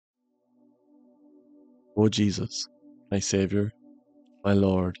O Jesus, my Savior, my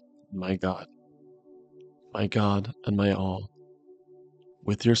Lord, my God and my all,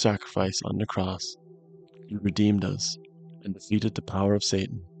 with your sacrifice on the cross, you redeemed us and defeated the power of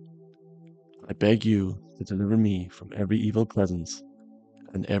Satan. I beg you to deliver me from every evil presence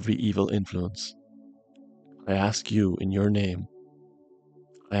and every evil influence. I ask you in your name.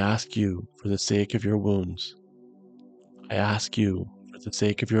 I ask you for the sake of your wounds. I ask you for the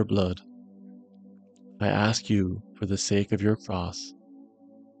sake of your blood. I ask you for the sake of your cross.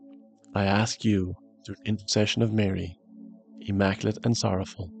 I ask you through the intercession of Mary, immaculate and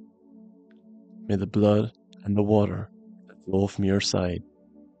sorrowful. May the blood and the water that flow from your side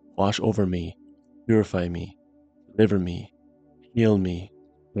wash over me, purify me, deliver me, heal me.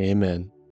 Amen.